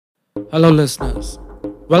Hello, listeners.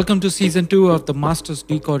 Welcome to season 2 of the Masters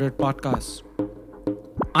Decoded podcast.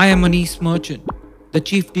 I am Manish Merchant, the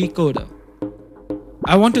chief decoder.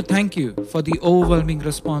 I want to thank you for the overwhelming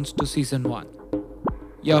response to season 1.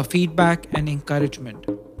 Your feedback and encouragement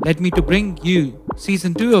led me to bring you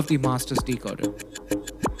season 2 of the Masters Decoded.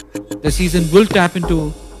 The season will tap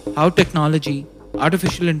into how technology,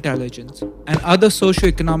 artificial intelligence, and other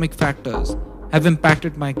socio-economic factors have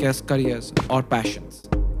impacted my guest careers or passions.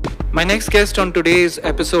 My next guest on today's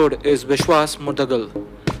episode is Vishwas Mudagal.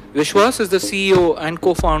 Vishwas is the CEO and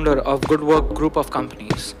co-founder of GoodWork Group of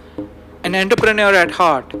Companies. An entrepreneur at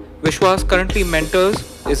heart, Vishwas currently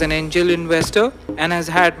mentors, is an angel investor, and has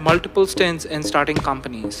had multiple stints in starting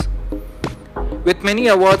companies. With many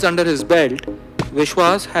awards under his belt,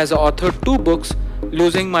 Vishwas has authored 2 books,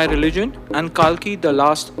 Losing My Religion and Kalki the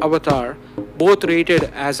Last Avatar, both rated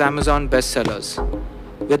as Amazon bestsellers.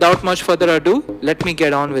 Without much further ado, let me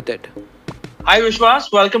get on with it. Hi,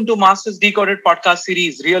 Vishwas. Welcome to Masters Decoded podcast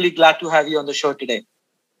series. Really glad to have you on the show today.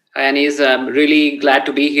 Hi, Anis. I'm really glad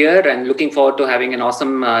to be here and looking forward to having an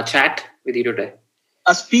awesome chat with you today.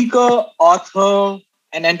 A speaker, author,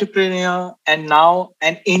 an entrepreneur, and now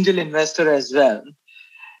an angel investor as well.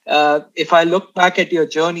 If I look back at your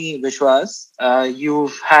journey, Vishwas,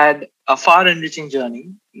 you've had a far enriching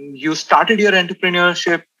journey. You started your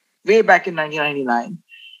entrepreneurship way back in 1999.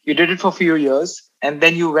 You did it for a few years, and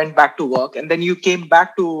then you went back to work, and then you came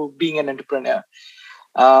back to being an entrepreneur.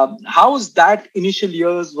 How's that initial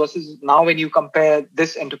years versus now when you compare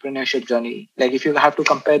this entrepreneurship journey? Like if you have to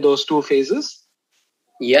compare those two phases?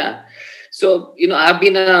 Yeah. So, I've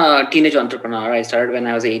been a teenage entrepreneur. I started when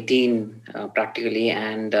I was 18, practically.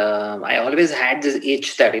 And I always had this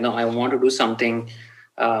itch that, I want to do something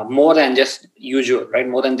more than just usual, right?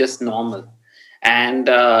 More than just normal. And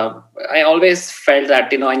I always felt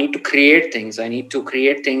that, I need to create things. I need to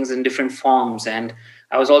create things in different forms. And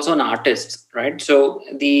I was also an artist, right? So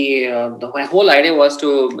my whole idea was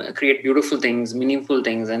to create beautiful things, meaningful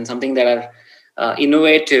things, and something that are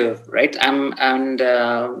innovative, right?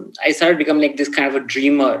 I started becoming like this kind of a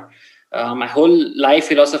dreamer. My whole life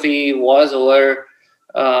philosophy was over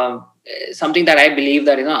something that I believe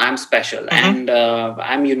that, I'm special and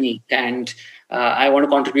I'm unique and I want to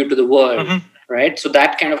contribute to the world. Right. So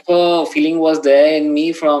that kind of a feeling was there in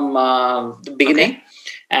me from the beginning. Okay.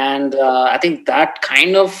 And I think that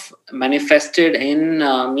kind of manifested in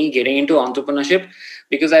me getting into entrepreneurship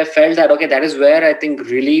because I felt that, okay, that is where I think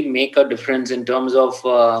really make a difference in terms of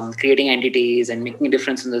creating entities and making a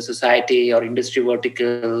difference in the society or industry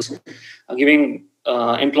verticals, giving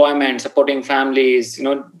employment, supporting families,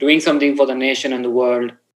 doing something for the nation and the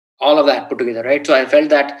world, all of that put together. Right. So I felt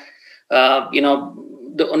that,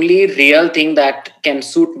 the only real thing that can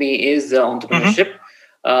suit me is entrepreneurship.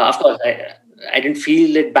 Of course, I didn't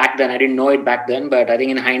feel it back then. I didn't know it back then, but I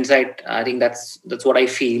think in hindsight, I think that's what I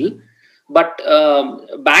feel. But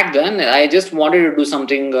back then, I just wanted to do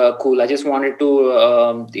something cool. I just wanted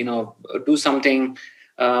to, do something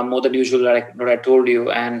more than usual, like what I told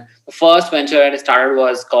you. And the first venture I started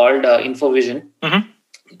was called InfoVision,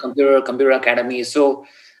 Computer Academy. So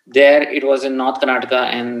there it was in North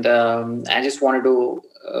Karnataka, and I just wanted to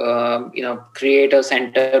create a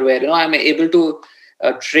center where I'm able to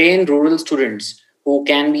train rural students who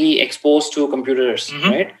can be exposed to computers,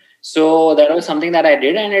 right? So that was something that I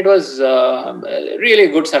did, and it was really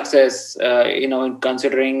good success.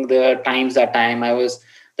 Considering the times that time, I was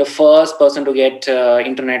the first person to get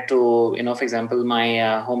internet to for example, my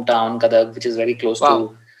hometown Gadag, which is very close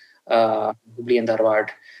to Hubli and Dharwad.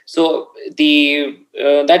 So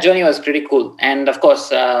that journey was pretty cool. And of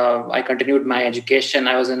course, I continued my education.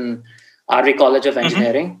 I was in RV College of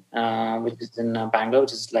Engineering, which is in Bangalore,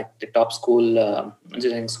 which is like the top school,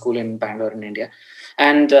 engineering school in Bangalore in India.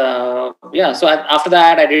 And so after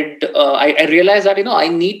that, I realized that, I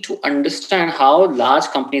need to understand how large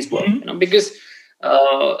companies work, because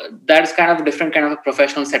that's kind of a different kind of a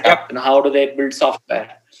professional setup. How do they build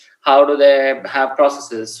software? How do they have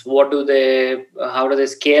processes? How do they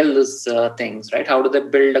scale these things, right? How do they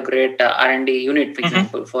build a great R&D unit, for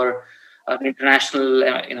example, for an international,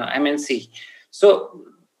 MNC? So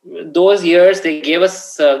those years, they gave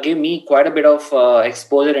me quite a bit of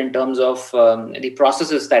exposure in terms of the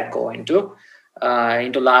processes that go into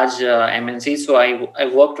large MNCs. So I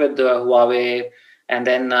worked with Huawei, and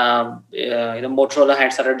then Motorola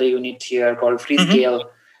had started a unit here called Freescale.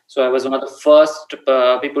 So I was one of the first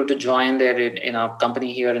people to join their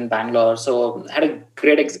company here in Bangalore. So I had a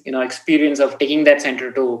great experience of taking that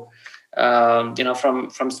center to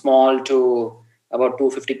from small to about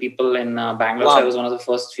 250 people in Bangalore. Wow. So I was one of the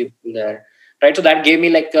first few people there, right? So that gave me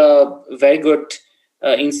like a very good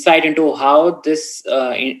insight into how this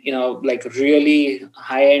like really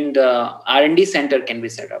high-end R&D center can be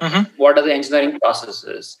set up. What are the engineering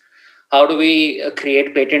processes? How do we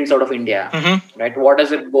create patents out of India? Right? What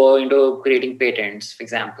does it go into creating patents, for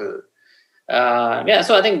example?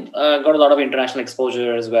 So I think got a lot of international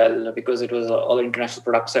exposure as well, because it was all international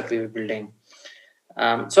products that we were building.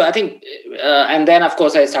 So I think, and then of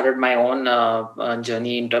course I started my own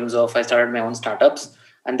journey in terms of I started my own startups,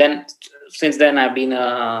 and then since then I've been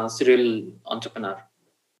a serial entrepreneur.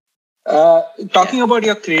 Talking about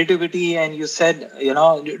your creativity, and you said,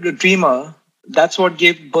 the dreamer, that's what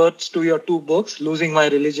gave birth to your two books, Losing My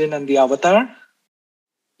Religion and The Avatar.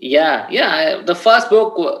 The first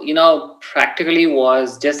book, practically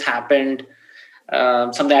was just happened,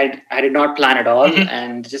 something I did not plan at all,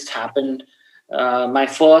 and just happened. My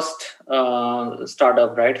first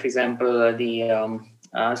startup, right? For example,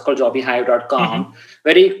 it's called jobbyhive.com.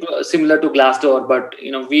 Very similar to Glassdoor, but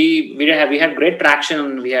we had great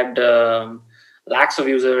traction. We had lakhs of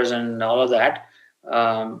users and all of that.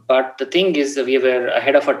 But the thing is, we were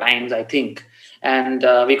ahead of our times, I think, and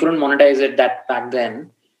we couldn't monetize it back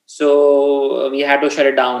then. So we had to shut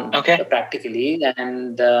it down practically,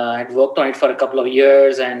 and I'd worked on it for a couple of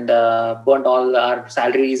years and burnt all our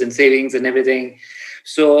salaries and savings and everything.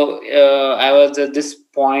 So I was at this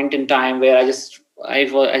point in time where I just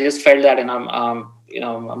felt that, and I'm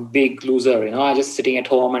a big loser. I'm just sitting at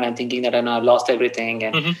home and I'm thinking that I've lost everything,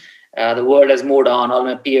 and the world has moved on. All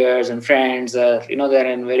my peers and friends, they're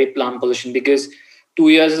in very plum position, because 2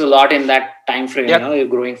 years is a lot in that time frame. You're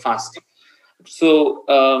growing fast. So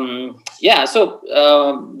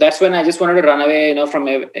that's when I just wanted to run away, from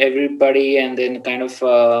everybody, and then kind of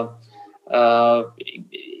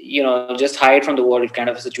just hide from the world, kind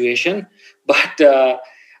of a situation. But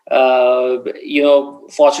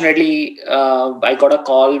fortunately, I got a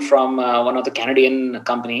call from one of the Canadian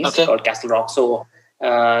companies called Castle Rock. So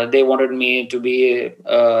they wanted me to be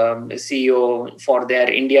a CEO for their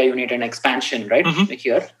India unit and expansion, right,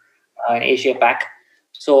 here in Asia Pac.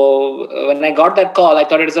 So when I got that call, I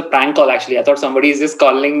thought it was a prank call. Actually, I thought somebody is just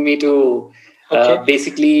calling me to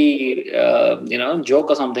basically, joke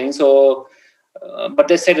or something. So, but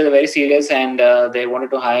they said they're very serious, and they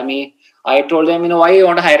wanted to hire me. I told them, why you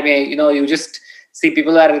want to hire me? You just see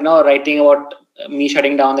people are, writing about me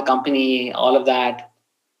shutting down the company, all of that.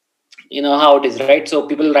 How it is, right? So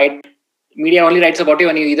people write, media only writes about you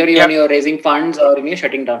when you're raising funds or when you're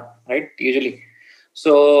shutting down, right? Usually.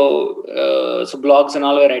 So blogs and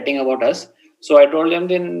all were writing about us. So I told them,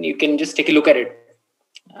 then you can just take a look at it.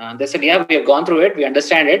 They said, yeah, we have gone through it. We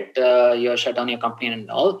understand it. You shut down your company and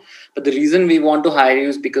all. But the reason we want to hire you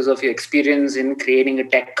is because of your experience in creating a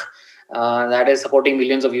tech that is supporting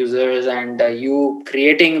millions of users, and you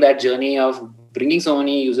creating that journey of bringing so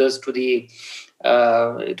many users to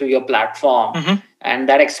your platform, and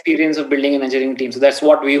that experience of building an engineering team. So that's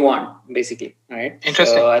what we want, basically, right?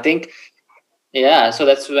 Interesting. So I think. Yeah, so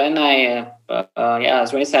that's when I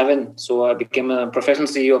was 27. So I became a professional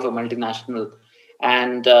CEO of a multinational.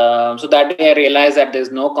 And so that day I realized that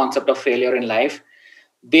there's no concept of failure in life.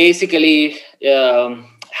 Basically,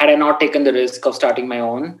 had I not taken the risk of starting my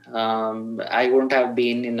own, I wouldn't have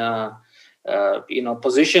been in a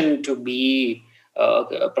position to be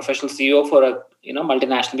a professional CEO for a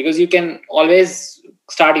multinational, because you can always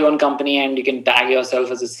start your own company and you can tag yourself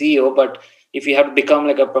as a CEO, but if you have to become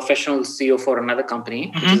like a professional CEO for another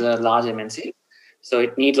company, which is a large MNC, so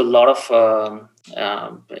it needs a lot of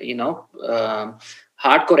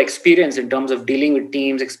hardcore experience in terms of dealing with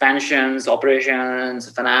teams, expansions, operations,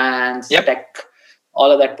 finance, tech,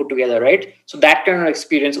 all of that put together, right? So that kind of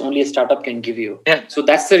experience only a startup can give you. So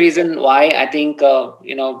that's the reason why I think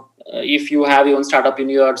if you have your own startup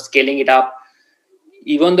and you are scaling it up,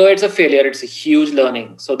 even though it's a failure, it's a huge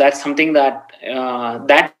learning. So that's something that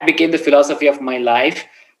that became the philosophy of my life,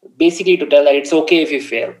 basically to tell that it's okay if you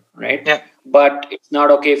fail, right? But it's not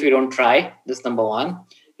okay if you don't try. That's number one.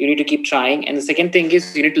 You need to keep trying. And the second thing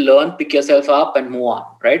is you need to learn, pick yourself up and move on,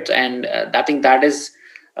 right? And I think that is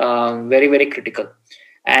very, very critical.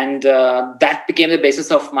 And that became the basis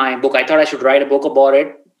of my book. I thought I should write a book about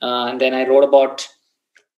it. And then I wrote about,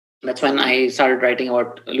 that's when I started writing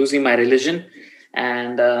about losing my religion.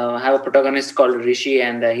 And I have a protagonist called Rishi,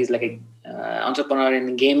 and he's like an entrepreneur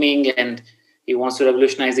in gaming, and he wants to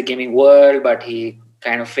revolutionize the gaming world, but he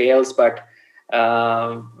kind of fails. But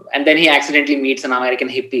and then he accidentally meets an American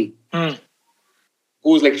hippie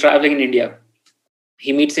who's like traveling in India.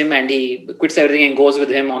 He meets him and he quits everything and goes with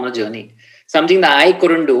him on a journey. Something that I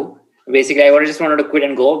couldn't do. Basically, I just wanted to quit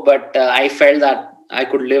and go, but I felt that I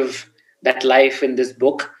could live that life in this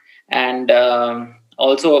book. And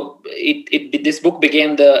also this book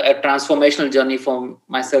became a transformational journey for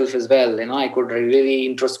myself as well. I could really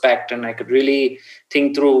introspect, and I could really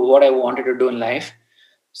think through what I wanted to do in life.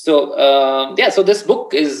 So so this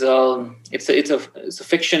book is it's a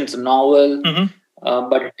fiction, it's a novel,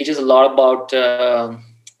 but it teaches a lot about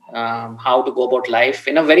how to go about life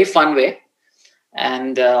in a very fun way,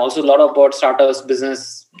 and also a lot about startups,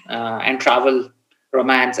 business, and travel,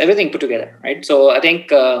 romance, everything put together, right? So I think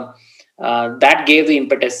that gave the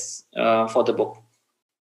impetus for the book.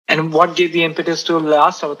 And what gave the impetus to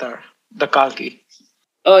last Avatar, the Kalki?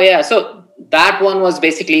 Oh yeah, so that one was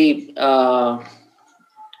basically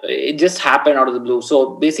it just happened out of the blue.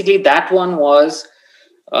 So basically, that one was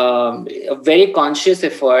a very conscious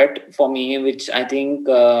effort for me, which I think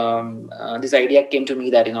this idea came to me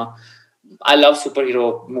that I love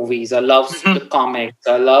superhero movies. I love the comics.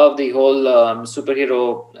 I love the whole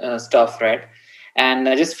superhero stuff, right? And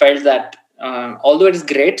I just felt that although it is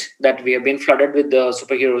great that we have been flooded with the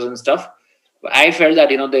superheroes and stuff, I felt that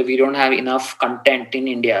that we don't have enough content in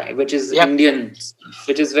India, which is Indian,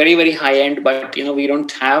 which is very very high end, but we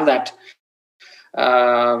don't have that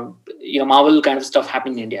Marvel kind of stuff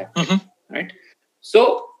happening in India, right?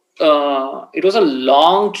 So it was a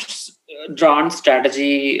long drawn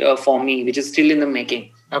strategy for me, which is still in the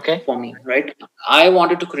making. For me, right? I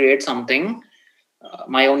wanted to create something,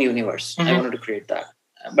 my own universe. I wanted to create that,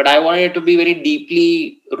 but I wanted it to be very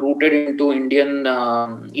deeply rooted into Indian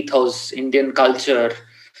ethos, Indian culture,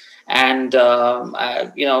 and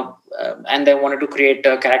and I wanted to create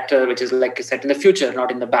a character which is like set in the future,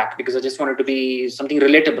 not in the back, because I just wanted to be something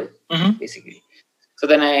relatable, basically. So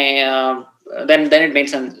then then it made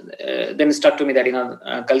sense. Then it struck to me that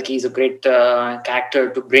Kalki is a great character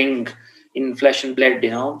to bring in flesh and blood.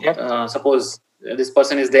 Suppose this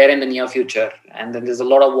person is there in the near future, and then there's a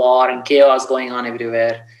lot of war and chaos going on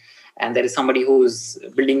everywhere, and there is somebody who's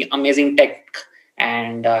building amazing tech,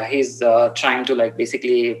 and he's trying to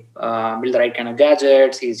basically build the right kind of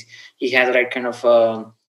gadgets. He has the right kind of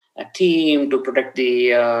a team to protect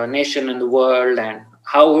the nation and the world, and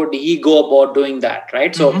how would he go about doing that,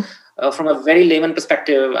 right? So from a very layman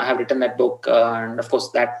perspective, I have written that book, and of course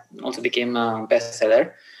that also became a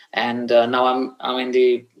bestseller. And now I'm in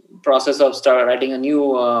the process of writing a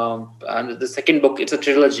new the second book. It's a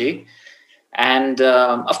trilogy, and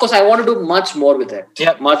of course I want to do much more with it.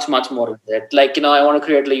 Much more with it. I want to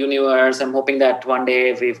create a universe. I'm hoping that one day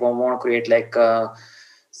if we want to create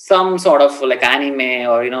some sort of anime,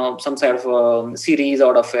 or some sort of series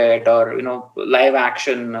out of it, or live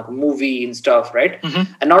action movie and stuff, right?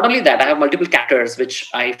 And not only that, I have multiple characters which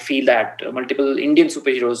I feel that multiple Indian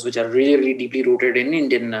superheroes which are really really deeply rooted in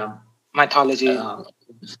Indian mythology,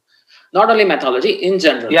 not only mythology in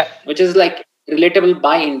general, which is relatable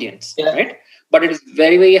by Indians, right? But it is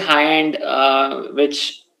very very high end,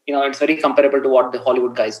 which it's very comparable to what the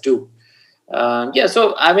Hollywood guys do.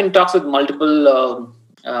 So I'm in talks with multiple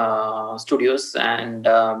studios, and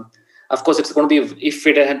of course it's going to be, if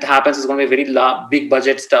it happens, it's going to be very big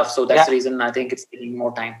budget stuff. So that's the reason I think it's taking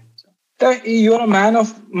more time. You're a man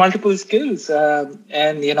of multiple skills, and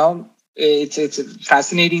it's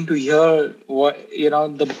fascinating to hear what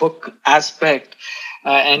the book aspect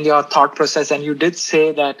and your thought process. And you did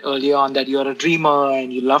say that earlier on that you're a dreamer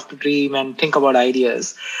and you love to dream and think about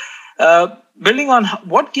ideas. Building on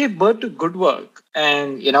what gave birth to GoodWork,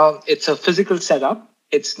 and it's a physical setup.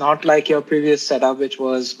 It's not like your previous setup, which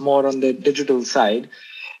was more on the digital side.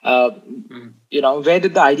 Where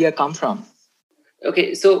did the idea come from?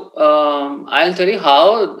 Okay, so I'll tell you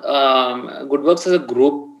how GoodWorks as a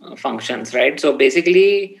group functions, right? So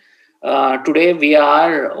basically, today we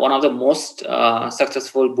are one of the most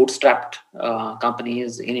successful bootstrapped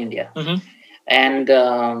companies in India. And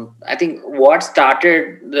I think what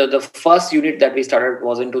started, the first unit that we started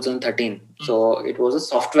was in 2013. So it was a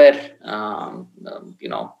software,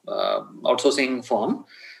 outsourcing firm,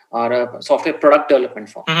 or a software product development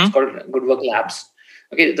firm. It's called GoodWorkLabs.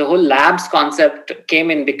 Okay, the whole labs concept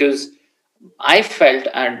came in because I felt,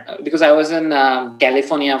 and because I was in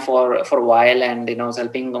California for a while, and was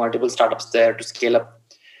helping multiple startups there to scale up.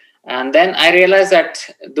 And then I realized that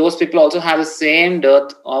those people also have the same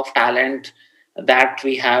dearth of talent that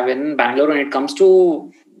we have in Bangalore when it comes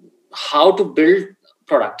to how to build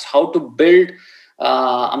products, how to build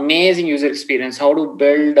amazing user experience, how to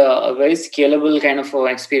build a very scalable kind of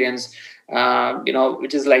experience,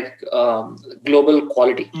 which is global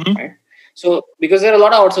quality, right? So because there are a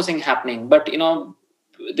lot of outsourcing happening, but there are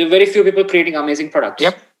very few people creating amazing products.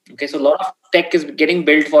 Okay, so a lot of tech is getting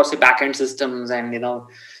built for say backend systems, and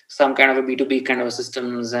some kind of a B2B kind of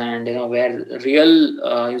systems, and where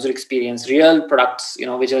real user experience, real products,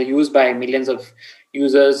 which are used by millions of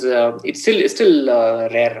users. It's still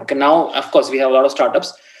rare. Okay, now of course we have a lot of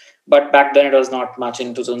startups, but back then it was not much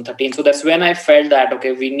in 2013. So that's when I felt that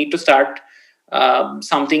okay, we need to start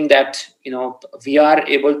something that we are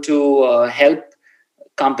able to help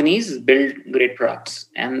companies build great products,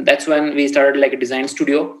 and that's when we started like a design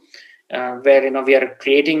studio where we are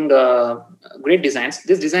creating great designs.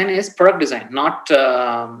 This design is product design, not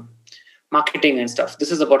marketing and stuff.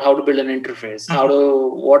 This is about how to build an interface,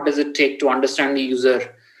 what does it take to understand the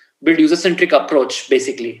user, build user centric approach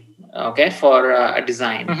basically, okay, for a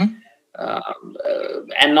design,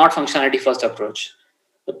 and not functionality first approach.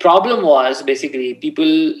 The problem was basically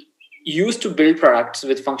people used to build products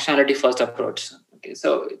with functionality first approach. Okay,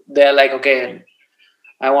 so they're like, okay,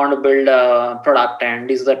 I want to build a product and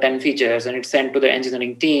these are the 10 features, and it's sent to the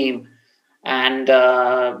engineering team. And,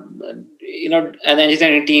 and the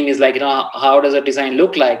engineering team is like, how does a design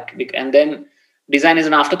look like? And then design is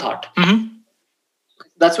an afterthought.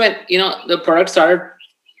 That's when, the product started,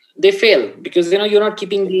 they fail because, you're not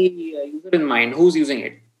keeping the user in mind, who's using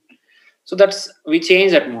it. So we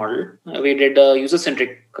changed that model. We did a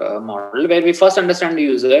user-centric model where we first understand the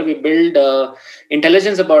user, we build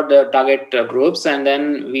intelligence about the target groups, and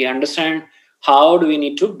then we understand how do we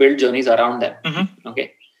need to build journeys around them.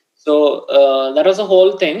 Okay, so that was the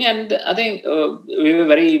whole thing, and I think we were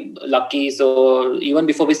very lucky. So even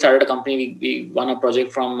before we started a company, we won a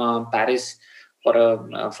project from Paris for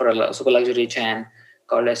a super luxury chain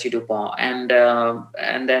called SC Dupont, and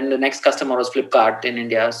then the next customer was Flipkart in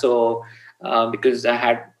India. So because I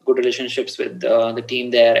had good relationships with the team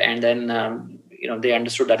there, and then they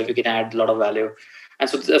understood that we can add a lot of value. And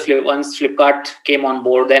so once Flipkart came on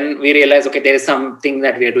board, then we realized, okay, there is something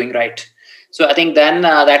that we are doing right. So I think then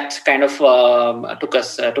that kind of took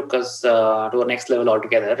us to a next level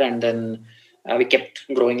altogether, and then we kept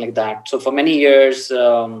growing like that. So for many years, we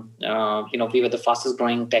were the fastest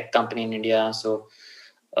growing tech company in India. So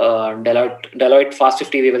Deloitte Fast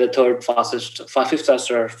 50, we were the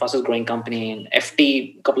fastest growing company. In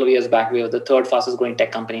FT, a couple of years back, we were the third fastest growing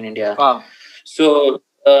tech company in India. Wow. So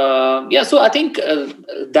so I think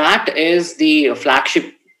that is the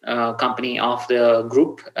flagship company of the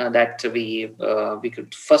group that we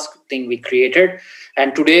could first thing we created,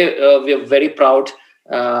 and today we are very proud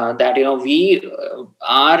that we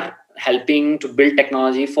are helping to build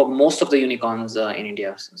technology for most of the unicorns in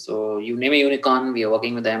India. So you name a unicorn, we are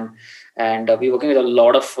working with them, and we're working with a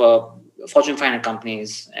lot of Fortune 500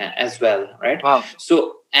 companies as well, right? Wow.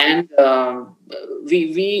 So and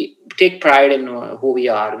we take pride in who we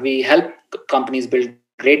are. We help companies build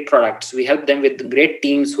great products. We help them with great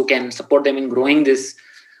teams who can support them in growing these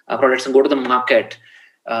products and go to the market.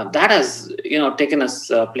 That has taken us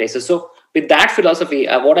places. So with that philosophy,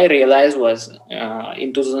 what I realized was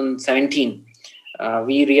in 2017,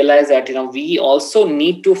 we realized that we also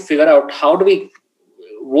need to figure out how do we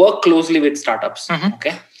work closely with startups.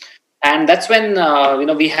 Okay, and that's when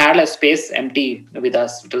we had a space empty with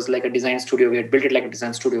us. It was like a design studio. We had built it like a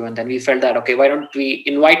design studio, and then we felt that okay, why don't we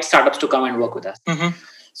invite startups to come and work with us?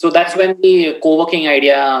 So that's when the co-working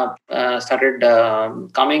idea started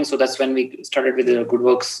coming. So that's when we started with the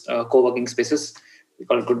GoodWorks co-working spaces. We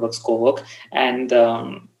call it GoodWorks Cowork, and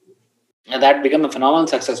that became a phenomenal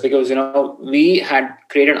success because we had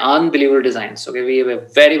created unbelievable designs. Okay, we were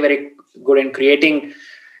very, very good in creating.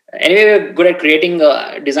 Anyway, we were good at creating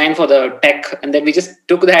a design for the tech, and then we just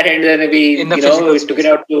took that and then we took it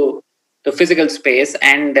out to the physical space,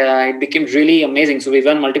 and it became really amazing. So we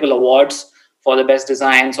won multiple awards for the best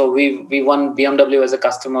design. So we won BMW as a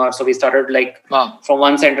customer. So we started from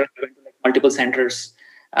one center to multiple centers.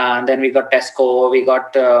 And then we got Tesco, we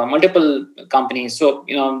got multiple companies. So,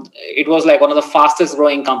 it was like one of the fastest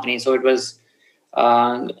growing companies. So it was,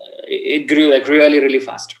 it grew like really, really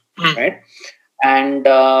fast, right? And,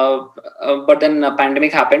 but then a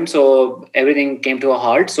pandemic happened. So everything came to a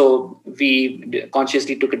halt. So we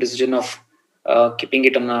consciously took a decision of keeping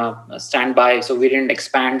it on a standby. So we didn't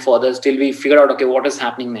expand further till we figured out, okay, what is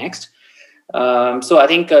happening next? So I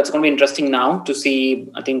think it's going to be interesting now to see.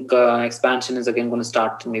 I think expansion is again going to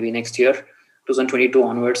start maybe next year, 2022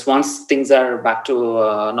 onwards, once things are back to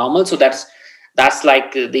normal. So that's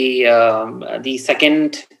like the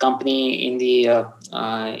second company in the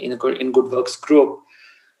in GoodWorks group.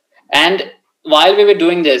 And while we were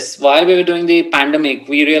doing the pandemic,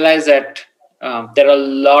 we realized that there are a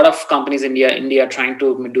lot of companies in India trying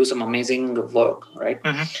to do some amazing work, right?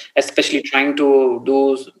 Especially trying to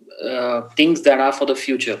do things that are for the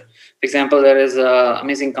future. For example, there is an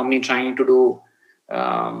amazing company trying to do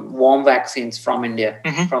warm vaccines from India,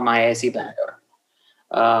 from IIC Bangalore.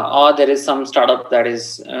 Or there is some startup that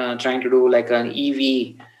is trying to do like an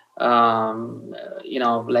EV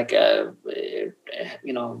like a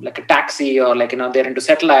like a taxi, or like they're into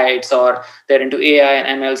satellites, or they're into AI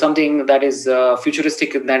and ML, something that is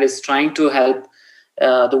futuristic, that is trying to help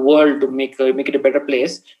the world to make it a better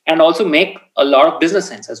place, and also make a lot of business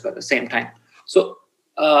sense as well at the same time. So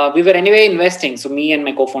we were anyway investing. So me and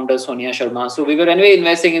my co-founder Sonia Sharma. So we were anyway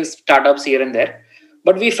investing in startups here and there,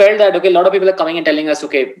 but we felt that okay, a lot of people are coming and telling us,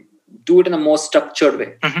 okay, do it in a more structured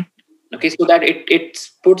way. Mm-hmm. Okay, so that it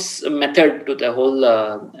puts a method to the whole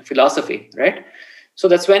philosophy, right? So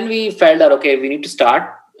that's when we felt that okay, we need to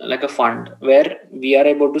start like a fund where we are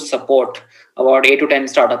able to support about 8 to 10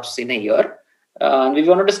 startups in a year. We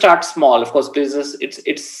wanted to start small, of course, because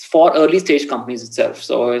it's for early stage companies itself.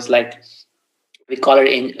 So it's like we call it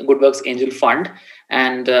GoodWorks Angel Fund,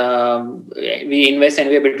 and we invest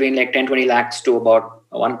anywhere between like 10-20 lakhs to about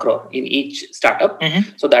 1 crore in each startup.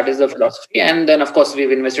 Mm-hmm. So that is the philosophy. And then of course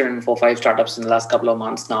we've invested in 4-5 startups in the last couple of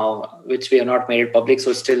months now, which we have not made it public,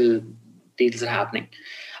 so still deals are happening.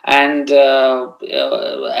 And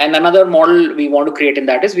another model we want to create in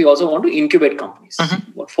that is we also want to incubate companies.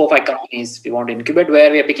 Mm-hmm. About 4-5 companies we want to incubate,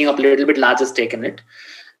 where we are picking up a little bit larger stake in it,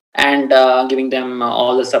 and giving them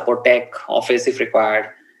all the support, tech, office if required,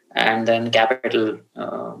 and then capital,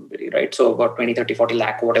 right? So about 20-30-40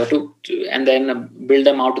 lakh, whatever, and then build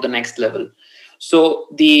them out to the next level. So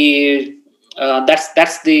the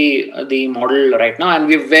that's the model right now, and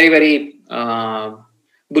we're very, very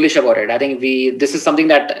bullish about it. I think this is something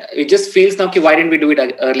that it just feels now, okay, why didn't we do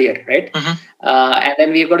it earlier, right? Mm-hmm. And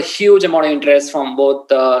then we've got a huge amount of interest from both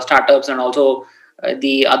startups and also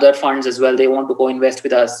the other funds as well. They want to co-invest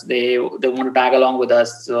with us. They want to tag along with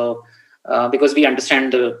us. So because we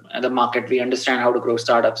understand the market, we understand how to grow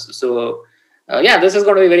startups. So this is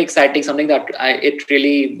going to be very exciting. Something that it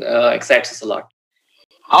really excites us a lot.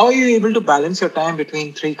 How are you able to balance your time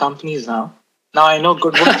between 3 companies now? Now I know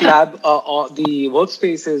GoodWorkLab or the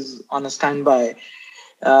workspace is on a standby,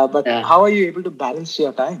 but how are you able to balance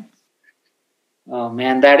your time? Oh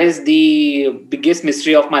man, that is the biggest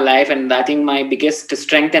mystery of my life, and I think my biggest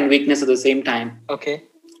strength and weakness at the same time. Okay.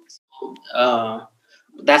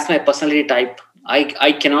 That's my personality type.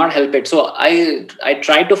 I cannot help it. So I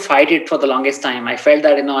tried to fight it for the longest time. I felt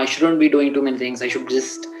that I shouldn't be doing too many things. I should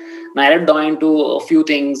just narrow down to a few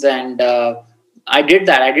things, and I did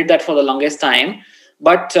that. I did that for the longest time.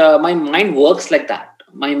 But my mind works like that.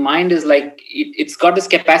 My mind is like it's got this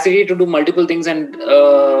capacity to do multiple things, and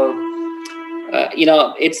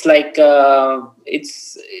it's like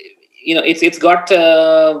it's got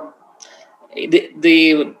the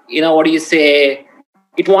what do you say?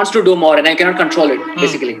 It wants to do more, and I cannot control it,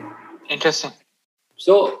 basically. Interesting.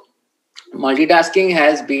 So multitasking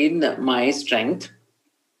has been my strength,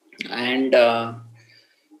 and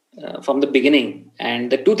from the beginning.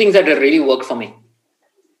 And the 2 things that really work for me.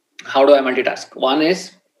 How do I multitask? One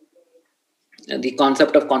is the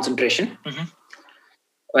concept of concentration. Mm-hmm.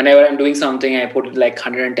 Whenever I'm doing something, I put like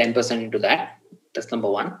 110% into that. That's number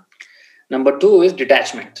 1. Number 2 is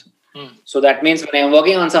detachment. So that means when I'm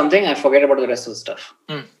working on something, I forget about the rest of the stuff.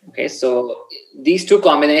 Okay, so these 2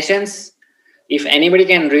 combinations, if anybody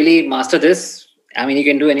can really master this, I mean, you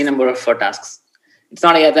can do any number of tasks. It's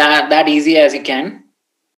not that easy as you can,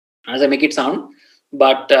 as I make it sound,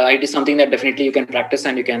 but it is something that definitely you can practice,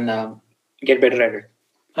 and you can get better at it.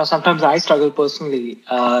 Now, sometimes I struggle personally.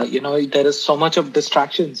 There is so much of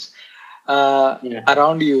distractions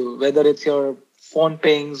around you, whether it's your phone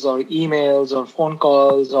pings or emails or phone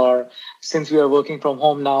calls, or since we are working from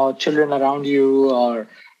home now, children around you, or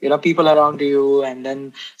people around you, and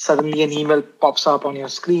then suddenly an email pops up on your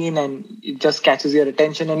screen and it just catches your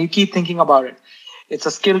attention and you keep thinking about it. It's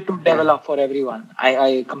a skill to develop for everyone.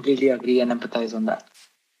 I completely agree and empathize on that.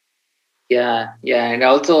 Yeah, and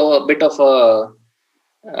also a bit of a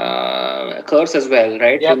curse as well,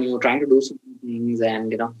 right? Yep. When you're trying to do some things,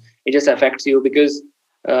 and it just affects you because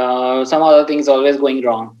some other things always going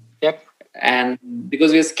wrong. Yep. And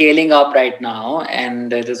because we're scaling up right now,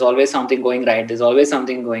 and there's always something going right, there's always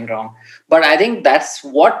something going wrong. But I think that's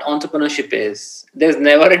what entrepreneurship is. There's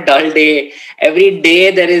never a dull day. Every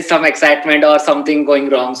day there is some excitement or something going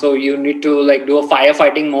wrong. So you need to like do a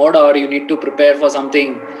firefighting mode, or you need to prepare for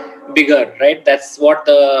something bigger, right? That's what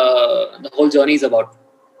the whole journey is about.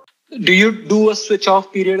 Do you do a switch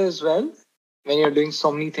off period as well? When you're doing so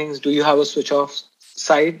many things, do you have a switch off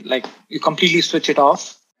side? Like you completely switch it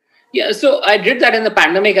off? Yeah, so I did that in the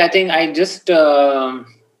pandemic. I think I just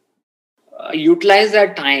utilized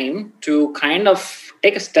that time to kind of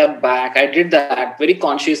take a step back. I did that very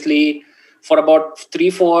consciously for about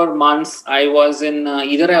 3-4 months. I was in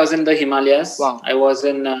either I was in the Himalayas. Wow. I was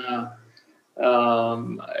in near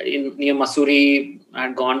Mussoorie, I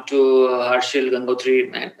had gone to Harshil, Gangotri,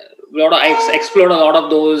 and I explored a lot of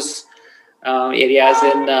those areas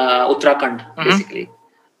in Uttarakhand, basically.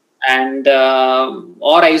 And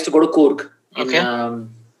or I used to go to Coorg in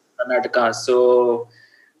Karnataka. So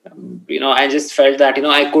I just felt that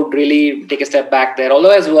I could really take a step back there.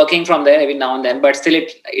 Although I was working from there every now and then, but still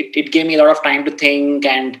it gave me a lot of time to think.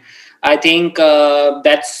 And I think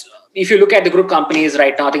that's, if you look at the group companies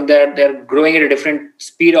right now, I think they're growing at a different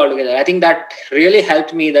speed altogether. I think that really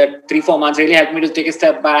helped me. That 3-4 months really helped me to take a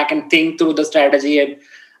step back and think through the strategy. And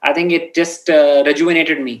I think it just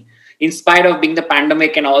rejuvenated me, in spite of being the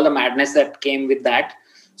pandemic and all the madness that came with that.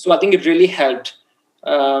 So I think it really helped.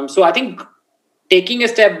 So I think taking a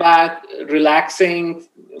step back, relaxing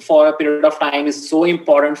for a period of time is so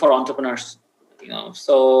important for entrepreneurs.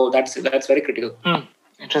 So that's very critical.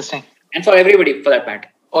 Interesting. And for everybody, for that matter.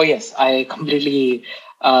 Oh yes, I completely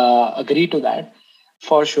agree to that,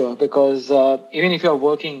 for sure. Because even if you're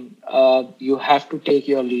working, you have to take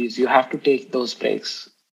your leaves. You have to take those breaks.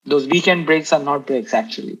 Those weekend breaks are not breaks,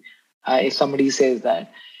 actually. If somebody says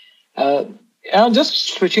that.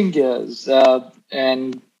 Just switching gears,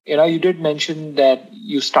 and you did mention that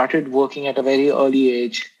you started working at a very early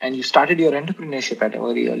age, and you started your entrepreneurship at a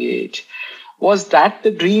very early age. Was that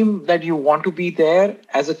the dream, that you want to be there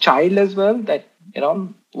as a child as well? That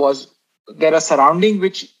was there a surrounding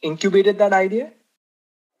which incubated that idea?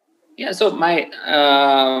 Yeah. So my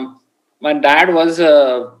dad was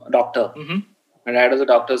a doctor. My dad was a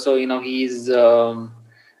doctor, so he's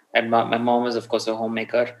and my mom was, of course, a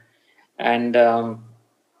homemaker. And but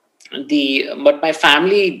my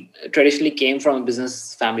family traditionally came from a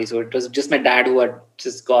business family, so it was just my dad who had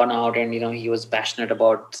just gone out, and he was passionate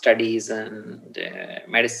about studies and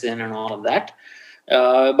medicine and all of that.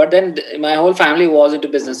 But then my whole family was into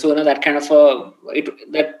business, so that kind of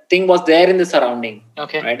that thing was there in the surrounding,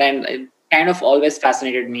 right? And it kind of always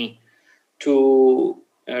fascinated me to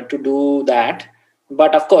do that.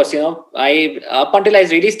 But of course, I up until I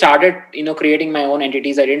really started, creating my own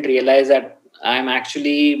entities, I didn't realize that I'm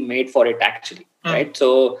actually made for it, actually, right?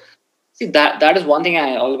 So, see, that is one thing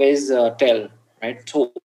I always tell, right?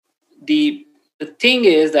 So, the thing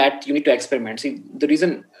is that you need to experiment. See, the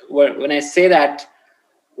reason when I say that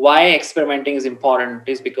why experimenting is important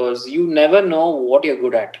is because you never know what you're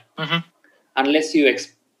good at unless you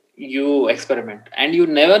experiment, and you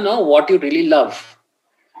never know what you really love.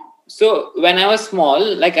 So when I was small,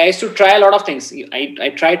 like, I used to try a lot of things.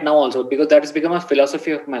 I try it now also, because that has become a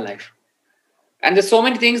philosophy of my life. And there's so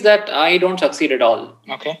many things that I don't succeed at all.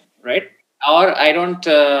 Right? Or I don't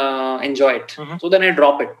enjoy it. So then I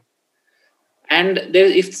drop it. And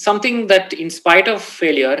if something that, in spite of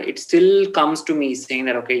failure, it still comes to me saying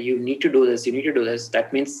that, okay, you need to do this,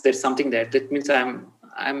 that means there's something there. That means I'm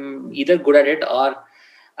either good at it, or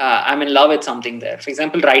I'm in love with something there. For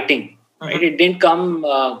example, writing. Right? It didn't come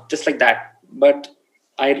just like that. But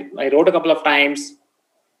I wrote a couple of times,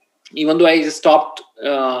 even though I just stopped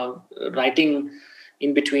writing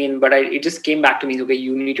in between, but it just came back to me. Okay,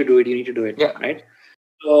 you need to do it. Yeah. Right?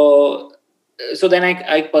 So then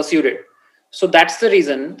I pursued it. So that's the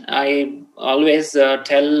reason I always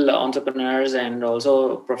tell entrepreneurs and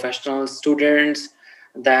also professional students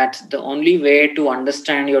that the only way to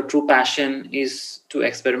understand your true passion is to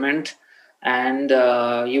experiment, and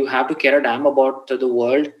you have to care a damn about the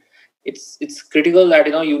world. It's critical that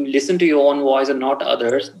you listen to your own voice and not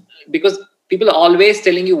others, because people are always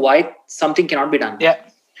telling you why something cannot be done. Yeah.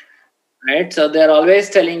 Right? So they're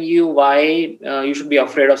always telling you why you should be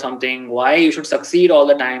afraid of something, why you should succeed all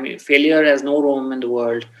the time. Failure has no room in the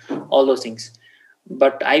world, all those things.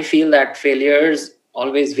 But I feel that failures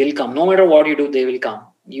always will come. No matter what you do, they will come.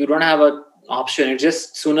 You don't have an option. It's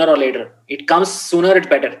just sooner or later. It comes sooner, it's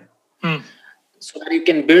better. So that you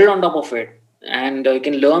can build on top of it, and you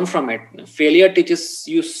can learn from it. Failure teaches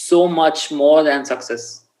you so much more than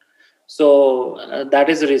success. So that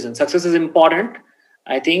is the reason. Success is important,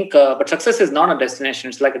 I think, but success is not a destination.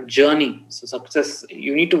 It's like a journey. So success,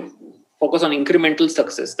 you need to focus on incremental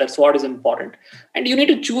success. That's what is important. And you need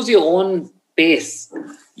to choose your own pace.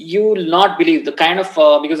 You will not believe the kind of,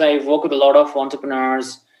 because I work with a lot of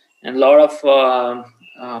entrepreneurs and a lot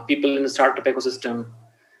of people in the startup ecosystem.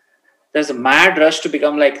 There's a mad rush to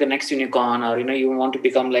become like the next unicorn, or, you want to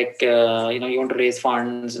become like, you want to raise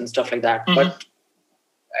funds and stuff like that. But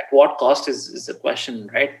at what cost is the question,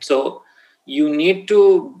 right? So you need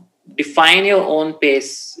to define your own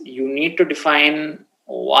pace. You need to define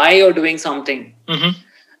why you're doing something,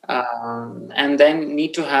 and then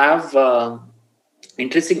need to have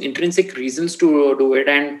intrinsic reasons to do it,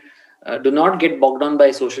 and do not get bogged down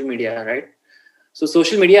by social media, right? So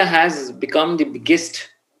social media has become the biggest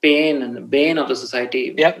pain and the bane of the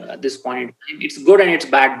society Yep. at this point in time. It's good and it's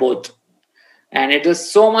bad both. And it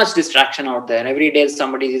is so much distraction out there. Every day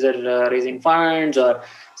somebody is either raising funds or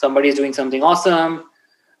somebody is doing something awesome.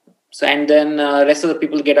 So, and then rest of the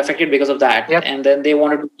people get affected because of that. Yep. And then they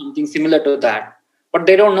want to do something similar to that. But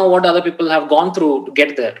they don't know what other people have gone through to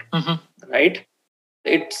get there. Right?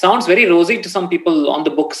 It sounds very rosy to some people on the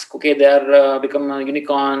books. Okay, they are become a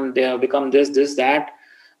unicorn. They have become this, that.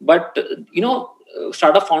 But,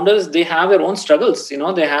 startup founders, they have their own struggles. They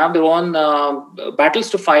have their own battles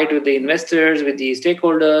to fight with the investors, with the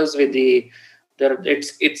stakeholders, with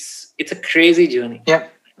it's a crazy journey. Yeah.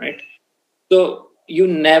 Right. So you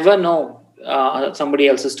never know somebody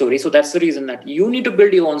else's story. So that's the reason that you need to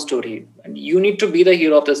build your own story, and you need to be the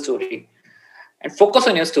hero of the story and focus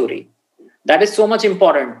on your story. That is so much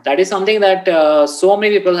important. That is something that so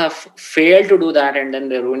many people have failed to do that, and then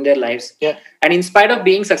they ruin their lives. Yeah. And in spite of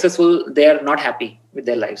being successful, they are not happy with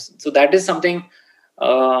their lives. So that is something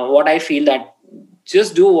what I feel, that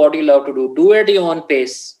just do what you love to do. Do it at your own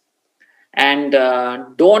pace, and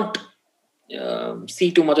don't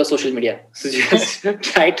see too much of social media. So just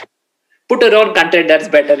try to put your own content that's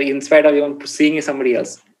better in spite of even seeing somebody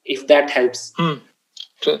else, if that helps.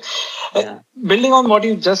 Building on what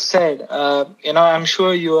you just said, I'm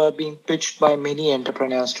sure you are being pitched by many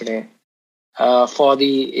entrepreneurs today for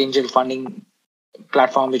the angel funding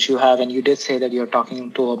platform which you have, and you did say that you're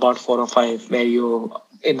talking to about 4 or 5 where you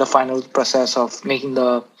in the final process of making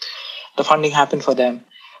the funding happen for them.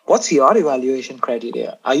 What's your evaluation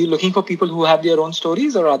criteria? Are you looking for people who have their own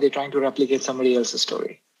stories, or are they trying to replicate somebody else's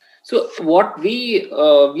story? So what we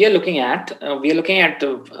are looking at,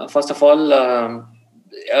 first of all,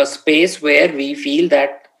 a space where we feel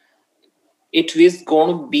that it is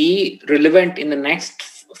going to be relevant in the next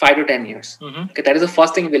 5 to 10 years. Okay, that is the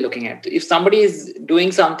first thing we're looking at. If somebody is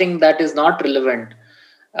doing something that is not relevant,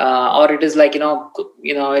 or it is like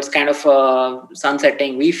it's kind of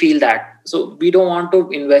sunsetting, we feel that. So we don't want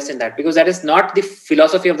to invest in that, because that is not the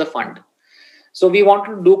philosophy of the fund. So we want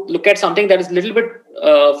to look at something that is a little bit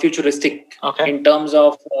futuristic in terms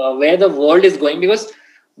of where the world is going, because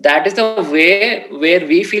that is the way where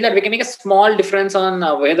we feel that we can make a small difference on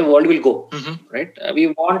where the world will go. Right? We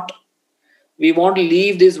want to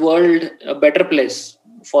leave this world a better place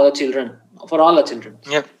for the children, for all the children.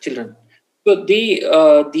 Children. So that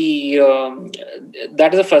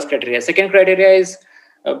is the first criteria. Second criteria is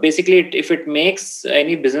basically if it makes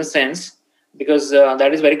any business sense, because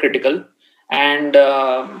that is very critical. And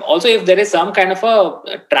also if there is some kind of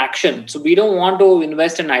a traction. So we don't want to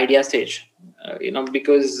invest in idea stage,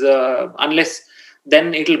 because unless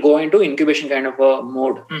then it will go into incubation kind of a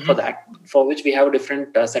mode for that, for which we have a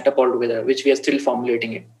different setup altogether, which we are still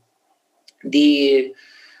formulating it.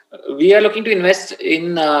 We are looking to invest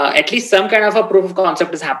in at least some kind of a proof of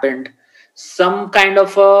concept has happened, some kind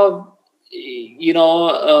of a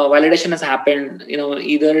validation has happened.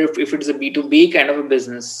 Either if it is a B2B kind of a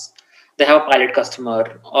business, they have a pilot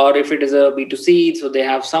customer, or if it is a B2C, so they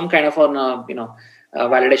have some kind of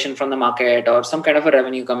validation from the market, or some kind of a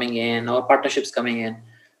revenue coming in, or partnerships coming in.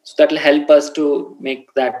 So that will help us to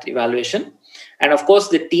make that evaluation. And of course,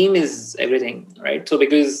 the team is everything, right? So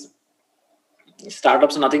because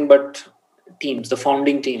startups are nothing but teams, the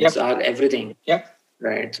founding teams are everything.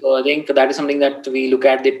 Right. So I think that is something that we look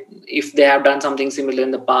at, if they have done something similar in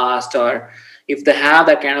the past, or if they have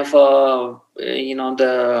that kind of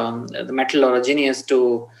the metal or a genius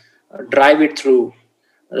to drive it through.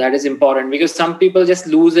 That is important, because some people just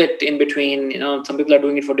lose it in between. Some people are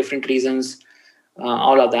doing it for different reasons.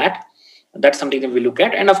 All of that. That's something that we look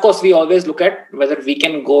at. And of course, we always look at whether we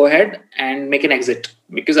can go ahead and make an exit,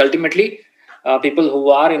 because ultimately people who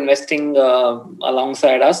are investing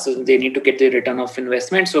alongside us, they need to get the return of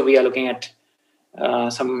investment. So we are looking at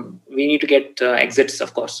we need to get exits,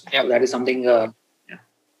 of course. So that is something.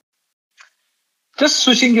 Just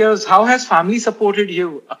switching gears, how has family supported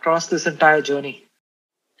you across this entire journey?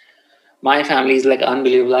 My family is like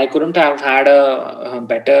unbelievable. I couldn't have had a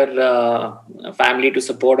better family to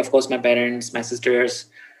support. Of course, my parents, my sisters,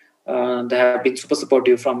 they have been super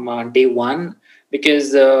supportive from day one,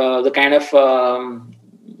 because the kind of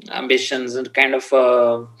ambitions and kind of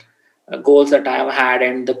goals that I have had,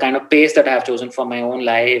 and the kind of pace that I have chosen for my own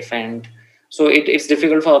life. And so it's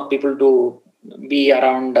difficult for people to be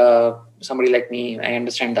around somebody like me. I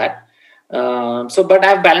understand that. But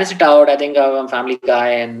I've balanced it out. I think I'm a family guy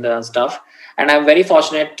and stuff. And I'm very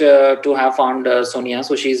fortunate to have found Sonia.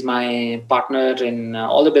 So she's my partner in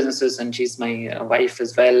all the businesses, and she's my wife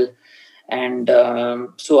as well. And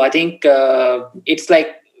so I think it's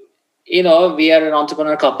like, we are an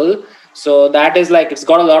entrepreneur couple, So that is like, it's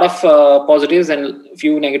got a lot of positives and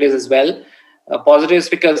few negatives as well. Positives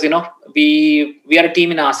because we are a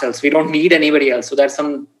team in ourselves. We don't need anybody else. So that's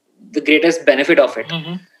the greatest benefit of it.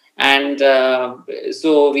 And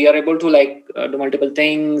so we are able to do multiple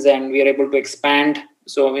things, and we are able to expand.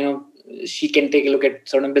 So she can take a look at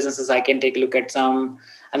certain businesses, I can take a look at some,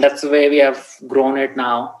 and that's the way we have grown it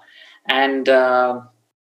now. And but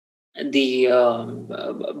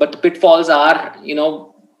the pitfalls are,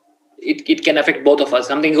 it can affect both of us.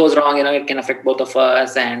 Something goes wrong, it can affect both of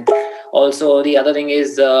us. And also the other thing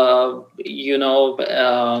is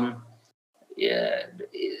yeah,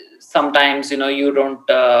 sometimes you don't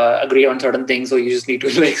agree on certain things, so you just need to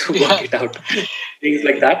work it out, things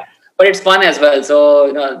like that. But it's fun as well.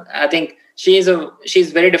 So I think she's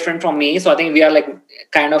very different from me, so I think we are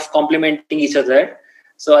kind of complementing each other.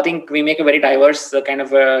 So I think we make a very diverse kind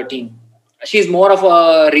of a team. She's more of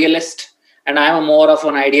a realist, and I am more of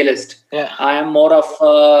an idealist. I am more of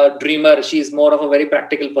a dreamer. She's more of a very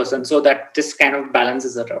practical person. So that just kind of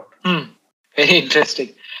balances it out. Very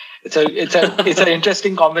interesting. It's an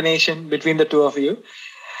interesting combination between the two of you.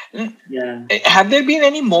 Yeah. Have there been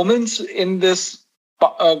any moments in this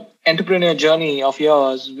entrepreneur journey of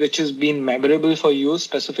yours which has been memorable for you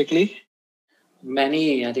specifically?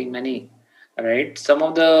 Many, I think many. Right. Some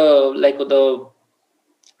of the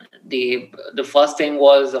first thing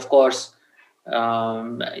was, of course, I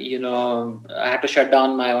had to shut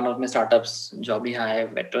down one of my startups, Jobby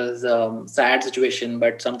Hive. It was a sad situation,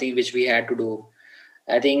 but something which we had to do.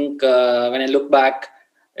 I think when I look back,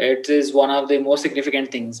 it is one of the most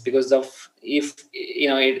significant things, because of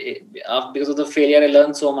because of the failure, I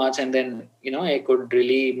learned so much, and then I could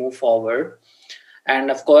really move forward.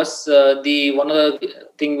 And of course, the one of the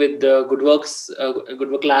thing with the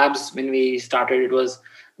GoodWorkLabs, when we started, it was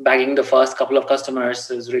bagging the first couple of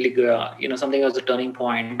customers is really good. Something was a turning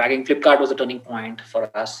point. Bagging Flipkart was a turning point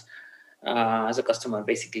for us as a customer,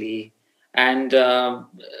 basically. And so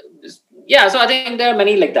I think there are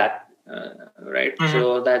many like that, right?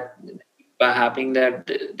 So that by happening, that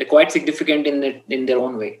they're quite significant in their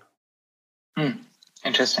own way.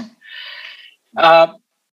 Interesting. I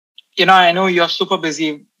know you're super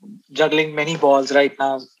busy juggling many balls right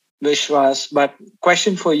now, Vishwas, but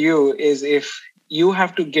question for you is, if you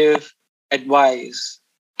have to give advice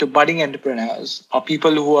to budding entrepreneurs or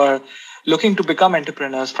people who are looking to become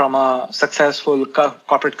entrepreneurs from a successful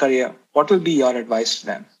corporate career, what will be your advice to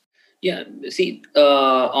them? Yeah, see,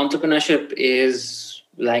 entrepreneurship is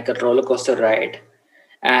like a roller coaster ride,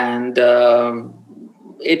 and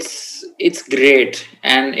it's great,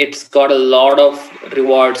 and it's got a lot of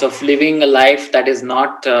rewards of living a life that is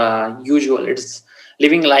not usual. It's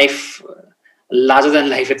living life larger than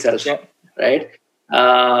life itself, right?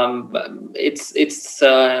 It's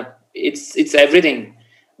everything,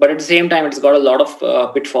 but at the same time, it's got a lot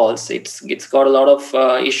of pitfalls. It's got a lot of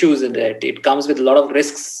issues in it. It comes with a lot of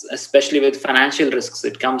risks, especially with financial risks.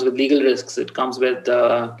 It comes with legal risks. It comes with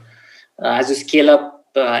as you scale up,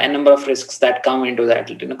 a number of risks that come into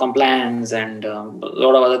that, compliance and a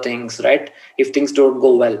lot of other things, right? If things don't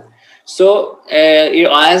go well. So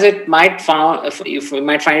as it might found, if we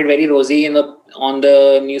might find it very rosy on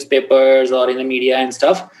the newspapers or in the media and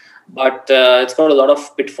stuff, but it's got a lot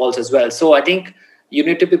of pitfalls as well. So I think you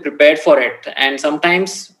need to be prepared for it, and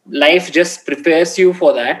sometimes life just prepares you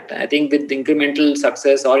for that. I think with incremental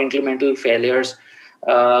success or incremental failures,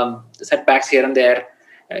 setbacks here and there,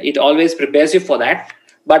 it always prepares you for that.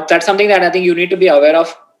 But that's something that I think you need to be aware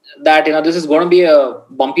of, that this is going to be a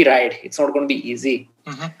bumpy ride. It's not going to be easy.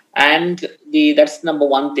 And that's number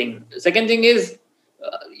one thing. The second thing is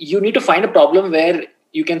you need to find a problem where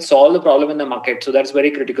you can solve the problem in the market. So that's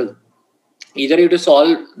very critical. Either you have to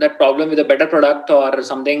solve that problem with a better product or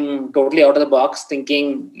something totally out of the box,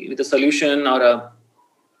 thinking with a solution or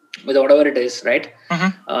with whatever it is, right?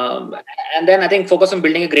 And then I think focus on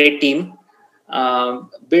building a great team.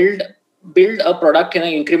 Build a product in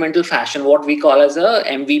an incremental fashion, what we call as a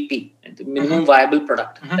MVP, the minimum viable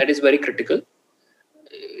product. That is very critical.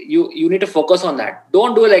 You need to focus on that.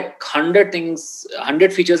 Don't do 100 things,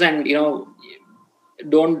 100 features, and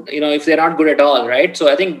don't if they're not good at all, right? So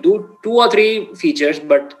I think do 2 or 3 features,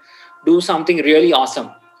 but do something really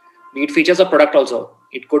awesome. Be it features or product also.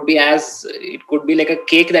 It could be like a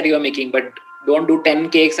cake that you are making, but don't do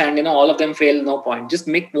 10 cakes and all of them fail. No point. Just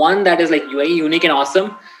make one that is very unique and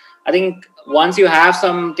awesome. I think once you have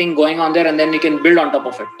something going on there, and then you can build on top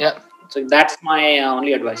of it. Yeah. So that's my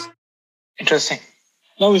only advice. Interesting.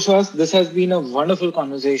 Now, Vishwas, this has been a wonderful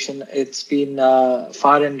conversation. It's been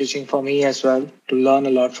far enriching for me as well to learn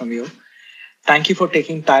a lot from you. Thank you for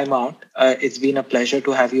taking time out. It's been a pleasure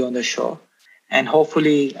to have you on the show. And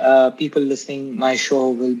hopefully, people listening my show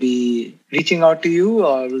will be reaching out to you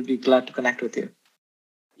or will be glad to connect with you.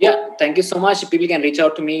 Yeah, thank you so much. People can reach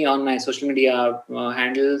out to me on my social media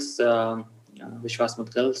handles, Vishwas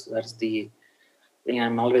Mudagal. So that's the thing.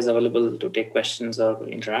 I'm always available to take questions or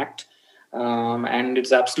interact. And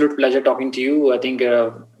it's an absolute pleasure talking to you. I think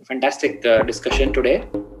fantastic discussion today.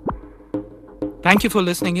 Thank you for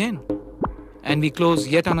listening in. And we close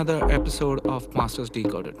yet another episode of Masters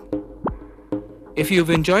Decoded. If you've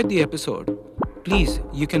enjoyed the episode, please,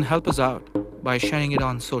 you can help us out by sharing it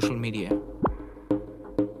on social media.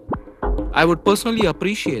 I would personally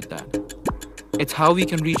appreciate that. It's how we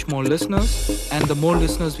can reach more listeners, and the more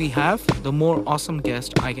listeners we have, the more awesome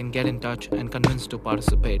guests I can get in touch and convince to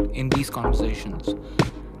participate in these conversations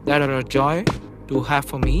that are a joy to have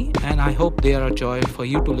for me, and I hope they are a joy for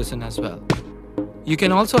you to listen as well. You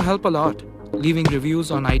can also help a lot leaving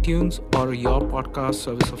reviews on iTunes or your podcast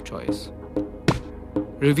service of choice.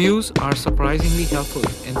 Reviews are surprisingly helpful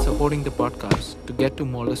in supporting the podcast to get to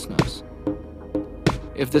more listeners.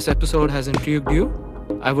 If this episode has intrigued you,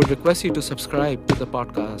 I would request you to subscribe to the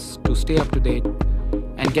podcast to stay up to date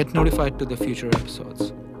and get notified to the future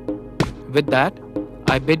episodes. With that,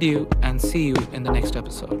 I bid you and see you in the next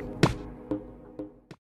episode.